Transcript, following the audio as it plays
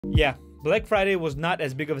Yeah, Black Friday was not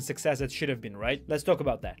as big of a success as it should have been, right? Let's talk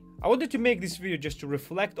about that. I wanted to make this video just to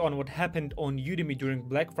reflect on what happened on Udemy during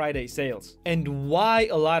Black Friday sales and why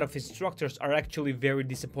a lot of instructors are actually very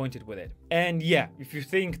disappointed with it. And yeah, if you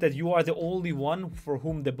think that you are the only one for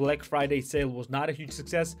whom the Black Friday sale was not a huge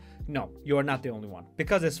success, no, you are not the only one.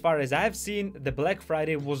 Because as far as I've seen, the Black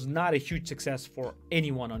Friday was not a huge success for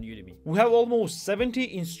anyone on Udemy. We have almost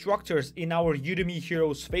 70 instructors in our Udemy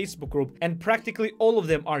Heroes Facebook group, and practically all of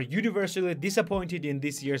them are universally disappointed in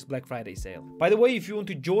this year's Black Friday sale. By the way, if you want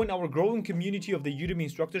to join our growing community of the Udemy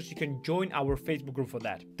instructors, you can join our Facebook group for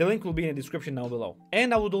that. The link will be in the description down below.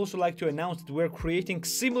 And I would also like to announce that we're creating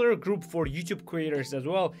similar group for YouTube creators as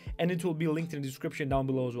well, and it will be linked in the description down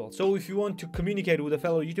below as well. So if you want to communicate with a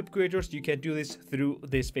fellow YouTube creators, you can do this through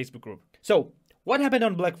this Facebook group. So what happened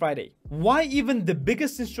on Black Friday? Why even the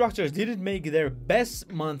biggest instructors didn't make their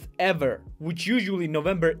best month ever, which usually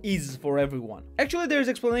November is for everyone? Actually, there's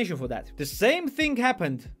explanation for that. The same thing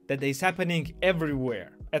happened that is happening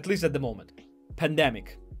everywhere, at least at the moment.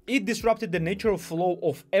 Pandemic. It disrupted the natural flow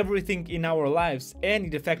of everything in our lives, and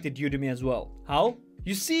it affected Udemy as well. How?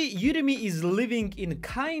 You see, Udemy is living in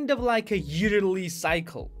kind of like a yearly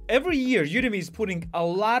cycle. Every year, Udemy is putting a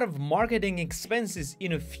lot of marketing expenses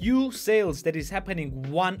in a few sales that is happening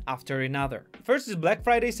one after another. First is Black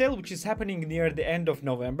Friday sale, which is happening near the end of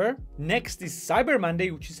November. Next is Cyber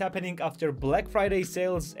Monday, which is happening after Black Friday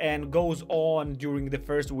sales and goes on during the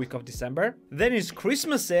first week of December. Then is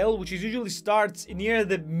Christmas sale, which is usually starts near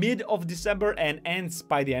the mid of December and ends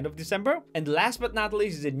by the end of December. And last but not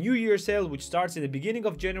least is a New Year sale, which starts in the beginning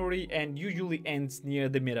of January and usually ends near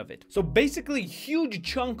the mid of it. So basically, huge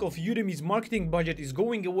chunk of Udemy's marketing budget is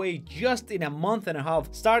going away just in a month and a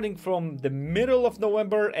half, starting from the middle of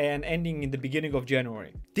November and ending in the beginning of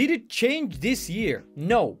January. Did it change this year?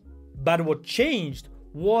 No. But what changed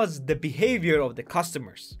was the behavior of the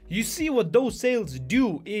customers. You see, what those sales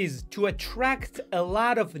do is to attract a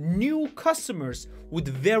lot of new customers with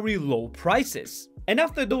very low prices. And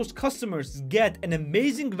after those customers get an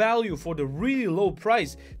amazing value for the really low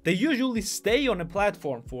price, they usually stay on a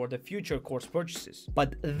platform for the future course purchases.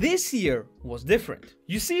 But this year was different.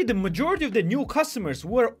 You see, the majority of the new customers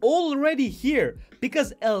were already here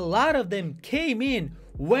because a lot of them came in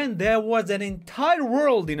when there was an entire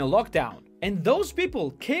world in a lockdown. And those people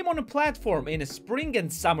came on a platform in the spring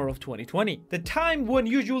and summer of 2020, the time when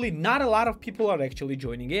usually not a lot of people are actually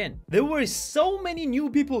joining in. There were so many new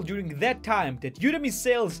people during that time that Udemy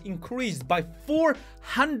sales increased by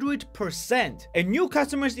 400%. And new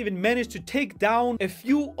customers even managed to take down a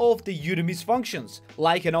few of the Udemy's functions,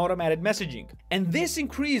 like an automated messaging. And this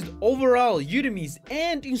increased overall Udemy's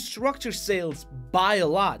and instructor sales by a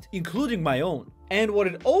lot, including my own. And what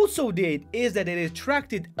it also did is that it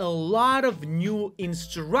attracted a lot of new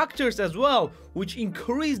instructors as well, which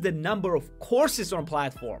increased the number of courses on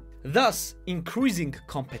platform, thus increasing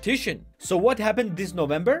competition. So what happened this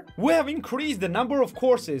November? We have increased the number of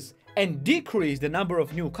courses and decreased the number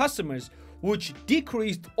of new customers, which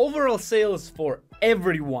decreased overall sales for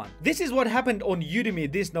everyone. This is what happened on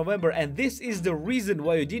Udemy this November, and this is the reason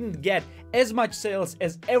why you didn't get as much sales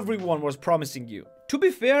as everyone was promising you. To be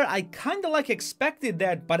fair, I kinda expected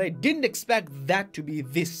that, but I didn't expect that to be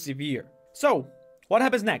this severe. So, what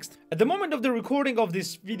happens next? At the moment of the recording of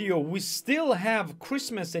this video, we still have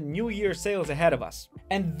Christmas and New Year sales ahead of us.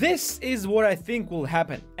 And this is what I think will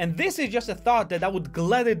happen. And this is just a thought that I would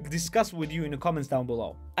gladly discuss with you in the comments down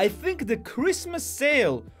below. I think the Christmas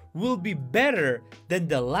sale will be better than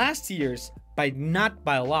the last year's, but not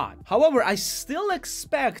by a lot. However, I still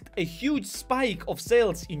expect a huge spike of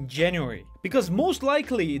sales in January, because most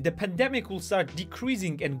likely the pandemic will start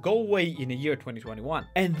decreasing and go away in the year 2021.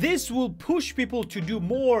 And this will push people to do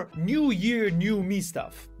more new year, new me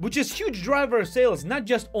stuff, which is huge driver of sales, not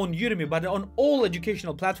just on Udemy, but on all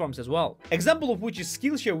educational platforms as well. Example of which is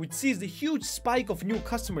Skillshare, which sees the huge spike of new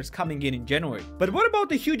customers coming in January. But what about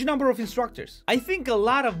the huge number of instructors? I think a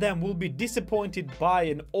lot of them will be disappointed by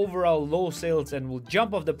an overall low sales and will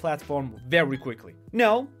jump off the platform very quickly.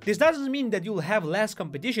 No, this doesn't mean that you'll have less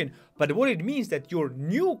competition, but what it means that your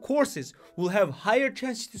new courses will have higher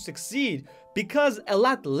chances to succeed because a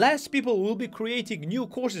lot less people will be creating new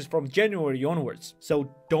courses from January onwards. So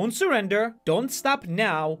don't surrender, don't stop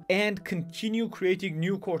now, and continue creating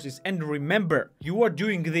new courses. And remember, you are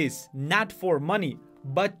doing this not for money,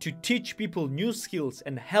 but to teach people new skills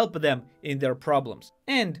and help them in their problems.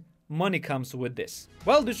 And money comes with this.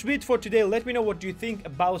 Well, this will be it for today. Let me know what you think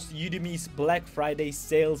about Udemy's Black Friday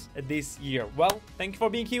sales this year. Well, thank you for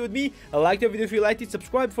being here with me. Like the video if you liked it,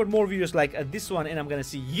 subscribe for more videos like this one, and I'm gonna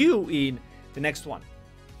see you in the next one.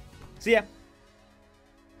 See ya.